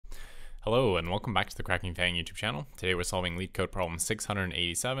Hello and welcome back to the Cracking FAANG YouTube channel. Today we're solving Leetcode problem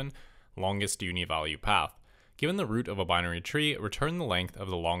 687, Longest Univalue Path. Given the root of a binary tree, return the length of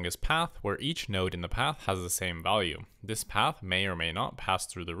the longest path where each node in the path has the same value. This path may or may not pass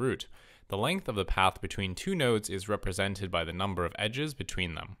through the root. The length of the path between two nodes is represented by the number of edges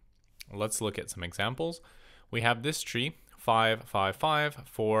between them. Let's look at some examples. We have this tree, 5, 5, 5,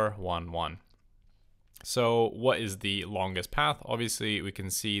 4, 1, 1. So what is the longest path? Obviously, we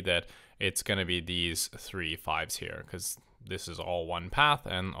can see that it's going to be these 3 5s here because this is all one path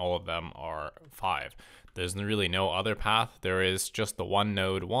and all of them are 5. There's really no other path. There is just the one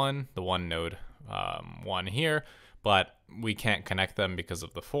node 1, the one node 1 here, but we can't connect them because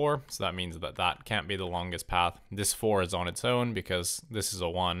of the 4. So that means that that can't be the longest path. This 4 is on its own because this is a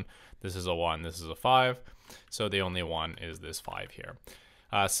 1, this is a 1, this is a 5. So the only one is this 5 here.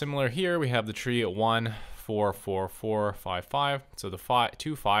 Similar here, we have the tree at 1, 4, 4, 4, 5, 5. So the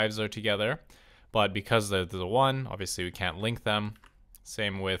two 5s are together, but because there's a 1, obviously we can't link them.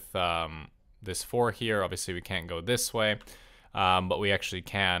 Same with this 4 here. Obviously we can't go this way, but we actually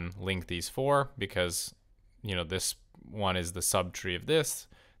can link these 4 because, you know, this one is the subtree of this.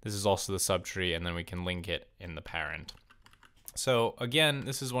 This is also the subtree, and then we can link it in the parent. So again,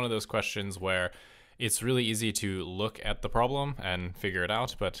 this is one of those questions where it's really easy to look at the problem and figure it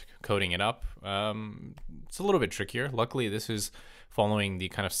out, but coding it up, it's a little bit trickier. Luckily, this is following the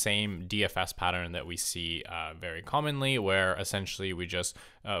kind of same DFS pattern that we see very commonly, where essentially we just,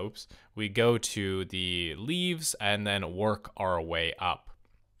 we go to the leaves and then work our way up.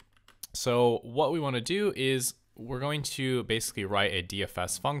 So what we want to do is we're going to basically write a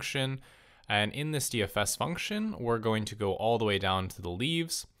DFS function, and in this DFS function, we're going to go all the way down to the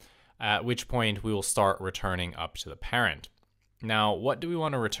leaves, at which point we will start returning up to the parent. Now, what do we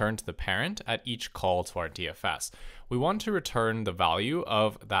want to return to the parent at each call to our DFS? We want to return the value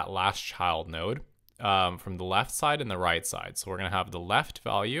of that last child node from the left side and the right side. So we're going to have the left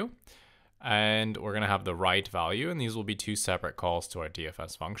value and we're going to have the right value, and these will be two separate calls to our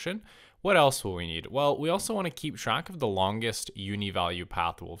DFS function. What else will we need? Well, we also want to keep track of the longest univalue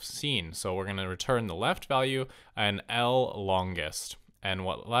path we've seen. So we're going to return the left value and L longest. And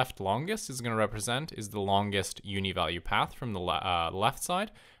what left longest is going to represent is the longest univalue path from the left side.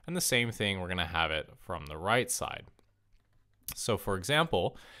 And the same thing, we're going to have it from the right side. So for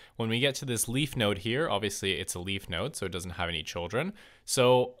example, when we get to this leaf node here, obviously it's a leaf node, so it doesn't have any children.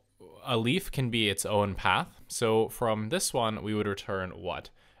 So a leaf can be its own path. So from this one, we would return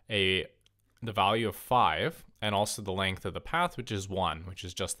what? The value of 5 and also the length of the path, which is 1, which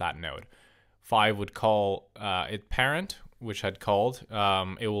is just that node. 5 would call it parent, which had called,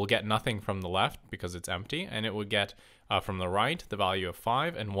 it will get nothing from the left because it's empty, and it would get from the right the value of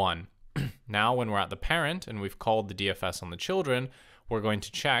 5 and 1. Now when we're at the parent and we've called the DFS on the children, we're going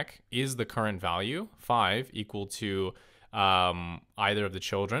to check, is the current value 5 equal to either of the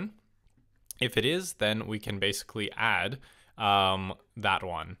children? If it is, then we can basically add that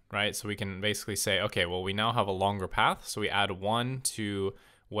one, right? So we can basically say, okay, well, we now have a longer path, so we add 1 to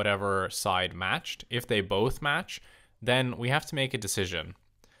whatever side matched. If they both match, then we have to make a decision.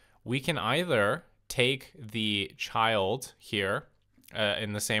 We can either take the child here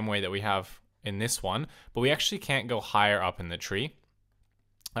in the same way that we have in this one, but we actually can't go higher up in the tree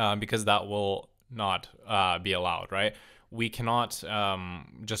because that will not be allowed, right? We cannot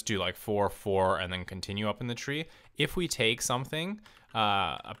just do like 4, 4, and then continue up in the tree. If we take something,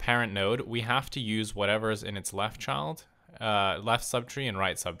 a parent node, we have to use whatever's in its left child, left subtree and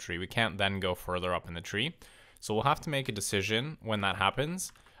right subtree. We can't then go further up in the tree. So we'll have to make a decision when that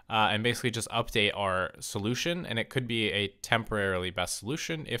happens and basically just update our solution. And it could be a temporarily best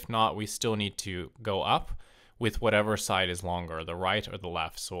solution. If not, we still need to go up with whatever side is longer, the right or the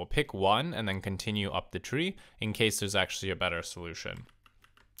left. So we'll pick one and then continue up the tree in case there's actually a better solution.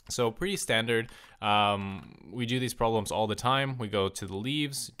 So pretty standard. We do these problems all the time. We go to the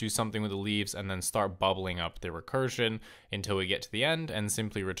leaves, do something with the leaves, and then start bubbling up the recursion until we get to the end and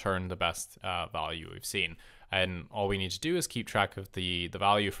simply return the best value we've seen. And all we need to do is keep track of the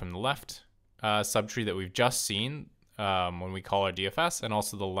value from the left subtree that we've just seen when we call our DFS, and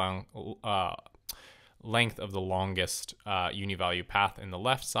also the length of the longest univalue path in the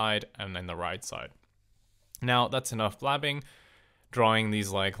left side and then the right side. Now that's enough blabbing. Drawing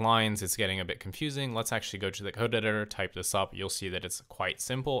these like lines, it's getting a bit confusing. Let's actually go to the code editor, type this up. You'll see that it's quite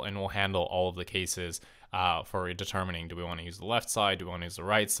simple, and we'll handle all of the cases for determining, do we want to use the left side? Do we want to use the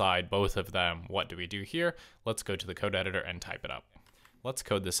right side? Both of them. What do we do here? Let's go to the code editor and type it up. Let's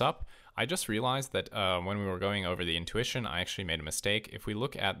code this up. I just realized that when we were going over the intuition, I actually made a mistake. If we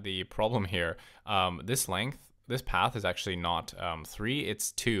look at the problem here, this length this path is actually not 3,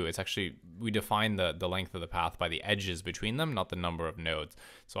 it's 2. It's actually, we define the length of the path by the edges between them, not the number of nodes.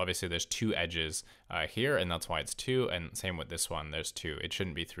 So obviously there's 2 edges here, and that's why it's 2, and same with this one, there's 2. It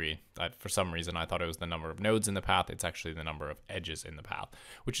shouldn't be 3. For some reason, I thought it was the number of nodes in the path. It's actually the number of edges in the path,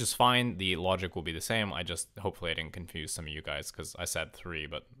 which is fine. The logic will be the same. Hopefully I didn't confuse some of you guys, because I said 3,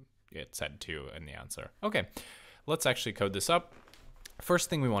 but it said 2 in the answer. Okay, let's actually code this up.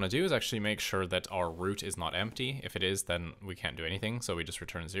 First thing we want to do is actually make sure that our root is not empty. If it is, then we can't do anything, so we just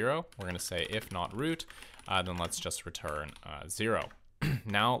return 0. We're going to say if not root, then let's just return 0.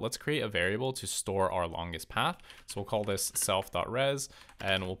 Now let's create a variable to store our longest path. So we'll call this self.res,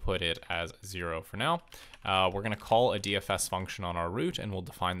 and we'll put it as 0 for now. We're going to call a DFS function on our root, and we'll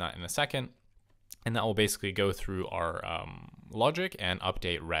define that in a second. And that will basically go through our logic and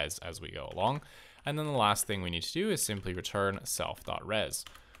update res as we go along. And then the last thing we need to do is simply return self.res.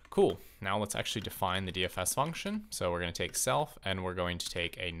 Cool, now let's actually define the DFS function. So we're going to take self, and we're going to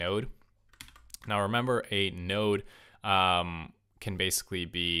take a node. Now remember, a node can basically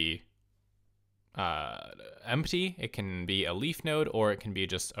be empty. It can be a leaf node, or it can be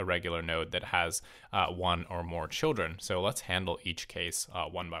just a regular node that has 1 or more children. So let's handle each case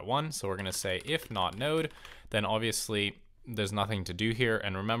one by one. So we're going to say if not node, then obviously there's nothing to do here.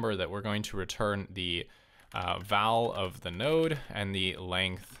 And remember that we're going to return the val of the node and the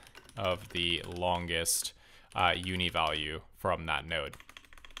length of the longest uni value from that node.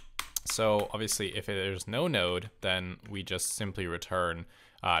 So obviously if there's no node, then we just simply return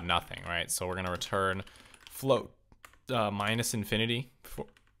nothing, right? So we're going to return float minus infinity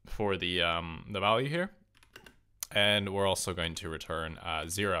for the value here. And we're also going to return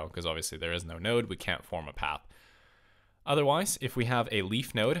 0, because obviously there is no node. We can't form a path. Otherwise, if we have a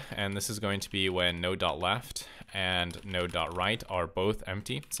leaf node, and this is going to be when node.left and node.right are both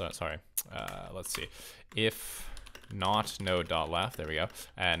empty. So sorry, let's see. If not node.left, there we go,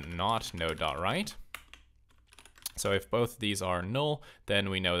 and not node.right. So if both of these are null, then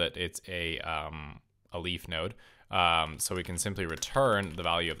we know that it's a leaf node. So we can simply return the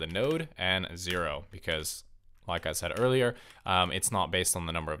value of the node and 0, because like I said earlier, it's not based on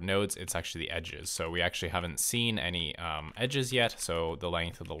the number of nodes, it's actually the edges. So we actually haven't seen any edges yet, so the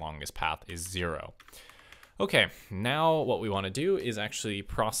length of the longest path is 0. Okay, now what we want to do is actually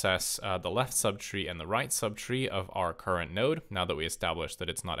process the left subtree and the right subtree of our current node, now that we established that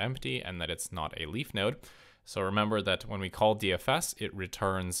it's not empty and that it's not a leaf node. So remember that when we call DFS, it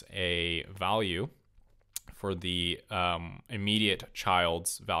returns a value for the immediate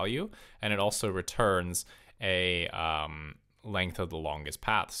child's value, and it also returns a length of the longest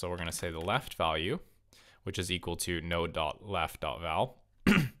path. So we're going to say the left value, which is equal to node.left.val,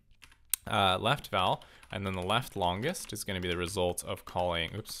 left val, and then the left longest is going to be the result of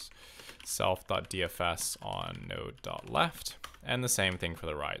calling self.dfs on node.left, and the same thing for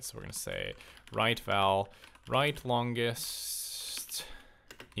the right. So we're going to say right val, right longest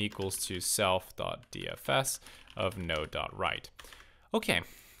equals to self.dfs of node.right. Okay,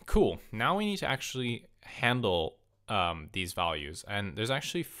 cool. Now we need to actually handle these values, and there's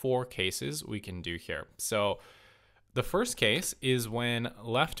actually 4 cases we can do here. So the first case is when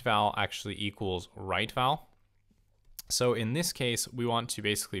left val actually equals right val. So in this case, we want to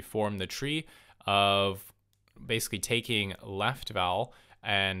basically form the tree of basically taking left val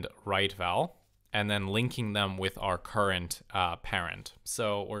and right val and then linking them with our current parent.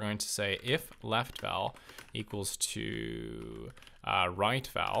 So we're going to say if left val equals to right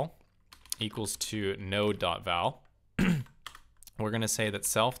val equals to node.val, we're going to say that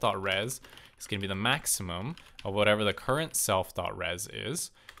self.res is going to be the maximum of whatever the current self.res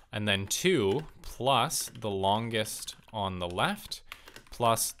is, and then 2 plus the longest on the left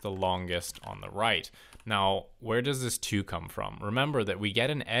plus the longest on the right. Now, where does this 2 come from? Remember that we get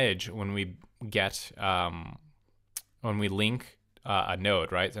an edge when we get when we link a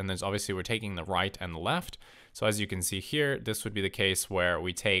node, right? And there's obviously we're taking the right and the left. So as you can see here, this would be the case where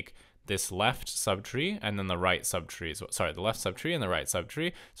we take this left subtree and then the right subtree, sorry, the left subtree and the right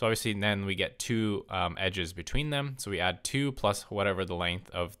subtree. So obviously then we get 2 edges between them. So we add 2 plus whatever the length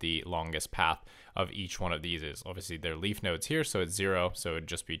of the longest path of each one of these is. Obviously they're leaf nodes here, so it's 0. So it'd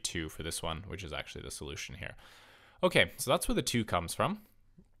just be 2 for this one, which is actually the solution here. Okay, so that's where the 2 comes from.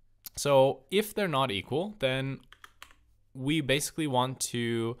 So if they're not equal, then we basically want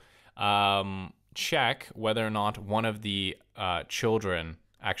to check whether or not one of the children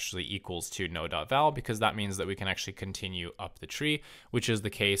actually equals to node.val, because that means that we can actually continue up the tree, which is the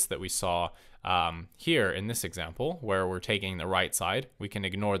case that we saw here in this example, where we're taking the right side. We can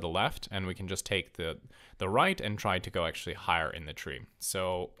ignore the left and we can just take the right and try to go actually higher in the tree.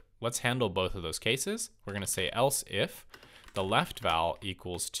 So let's handle both of those cases. We're going to say else if the left val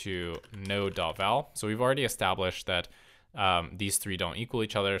equals to node.val. So we've already established that these three don't equal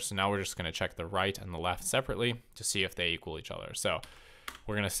each other. So now we're just going to check the right and the left separately to see if they equal each other. So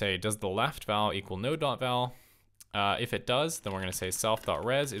we're going to say, does the left val equal node.val? If it does, then we're going to say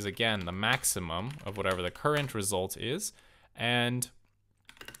self.res is again the maximum of whatever the current result is, and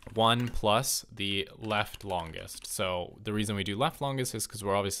 1 plus the left longest. So the reason we do left longest is because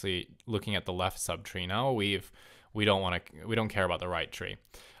we're obviously looking at the left subtree now. We don't care about the right tree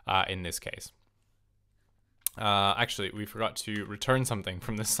in this case. Actually, we forgot to return something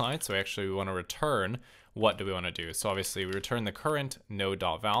from this slide. So actually we want to return, what do we want to do? So obviously we return the current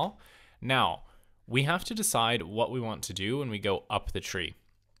node.val. Now we have to decide what we want to do when we go up the tree,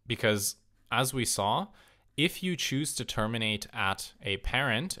 because as we saw, if you choose to terminate at a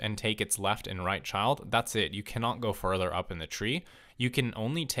parent and take its left and right child, that's it. You cannot go further up in the tree. You can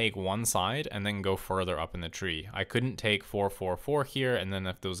only take one side and then go further up in the tree. I couldn't take 4, 4, 4 here, and then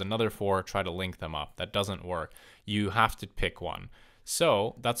if there was another 4, try to link them up. That doesn't work. You have to pick one.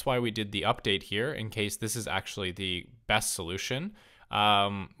 So that's why we did the update here in case this is actually the best solution.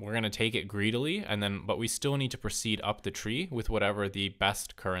 We're going to take it greedily, and then, but we still need to proceed up the tree with whatever the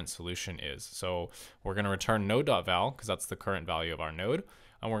best current solution is. So we're going to return node.val because that's the current value of our node.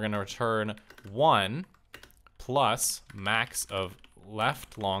 And we're going to return 1 plus max of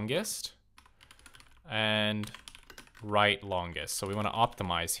left longest and right longest. So we want to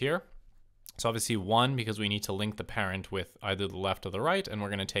optimize here. So obviously 1 because we need to link the parent with either the left or the right, and we're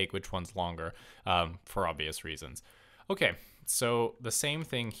going to take which one's longer for obvious reasons. Okay. So the same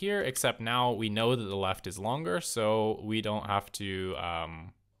thing here, except now we know that the left is longer, so we don't have to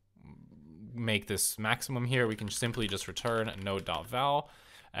make this maximum here. We can simply just return node.val,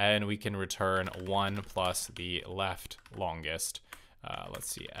 and we can return 1 plus the left longest.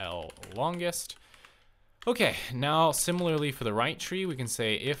 Let's see, L longest. Okay, now similarly for the right tree, we can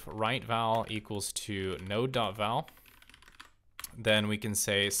say if right val equals to node.val, then we can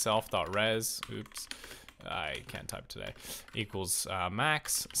say self.res, oops, I can't type today, equals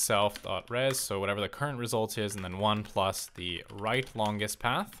max self.res, so whatever the current result is, and then 1 plus the right longest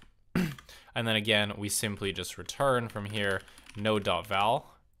path. And then again, we simply just return from here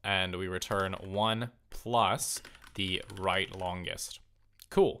node.val, and we return 1 plus the right longest.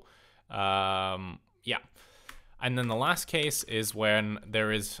 Cool. Yeah. And then the last case is when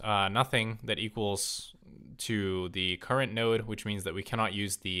there is nothing that equals to the current node, which means that we cannot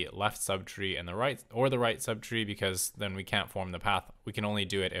use the left subtree and the right subtree, because then we can't form the path. We can only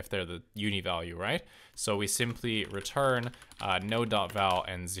do it if they're the univalue, right? So we simply return node.val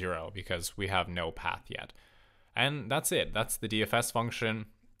and 0 because we have no path yet. And that's it. That's the DFS function.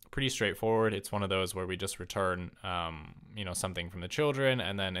 Pretty straightforward. It's one of those where we just return, something from the children.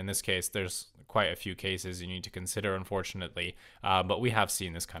 And then in this case, there's quite a few cases you need to consider, unfortunately. But we have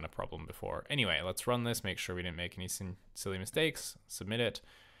seen this kind of problem before. Anyway, let's run this, make sure we didn't make any silly mistakes, submit it,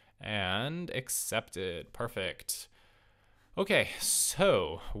 and accept it. Perfect. Okay,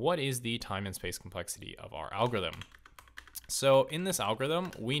 so what is the time and space complexity of our algorithm? So in this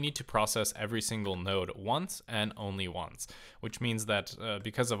algorithm, we need to process every single node once and only once, which means that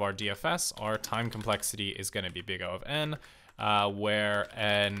because of our DFS, our time complexity is going to be big O of n, where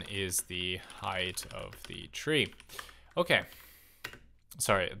n is the height of the tree. Okay,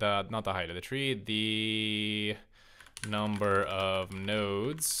 sorry, not the height of the tree, the number of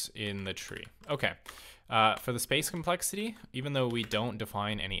nodes in the tree. Okay. For the space complexity, even though we don't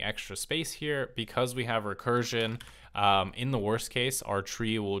define any extra space here, because we have recursion, in the worst case, our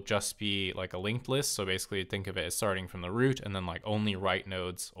tree will just be like a linked list. So basically think of it as starting from the root and then like only right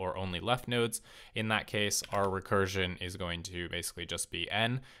nodes or only left nodes. In that case, our recursion is going to basically just be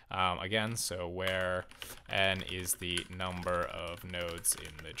n again. So where n is the number of nodes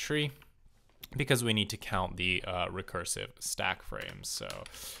in the tree, because we need to count the recursive stack frames. So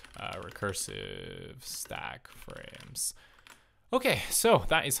recursive stack frames. Okay, so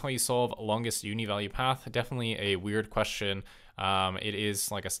that is how you solve longest univalue path. Definitely a weird question. It is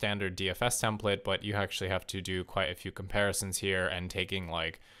like a standard DFS template, but you actually have to do quite a few comparisons here and taking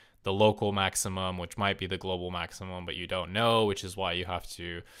like the local maximum, which might be the global maximum, but you don't know, which is why you have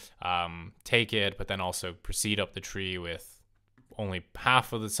to take it, but then also proceed up the tree with only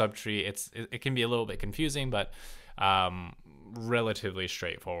half of the subtree. It can be a little bit confusing, but relatively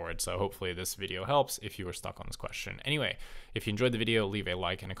straightforward. So hopefully this video helps if you were stuck on this question. Anyway, if you enjoyed the video, leave a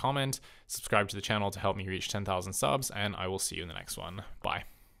like and a comment, subscribe to the channel to help me reach 10,000 subs, and I will see you in the next one. Bye.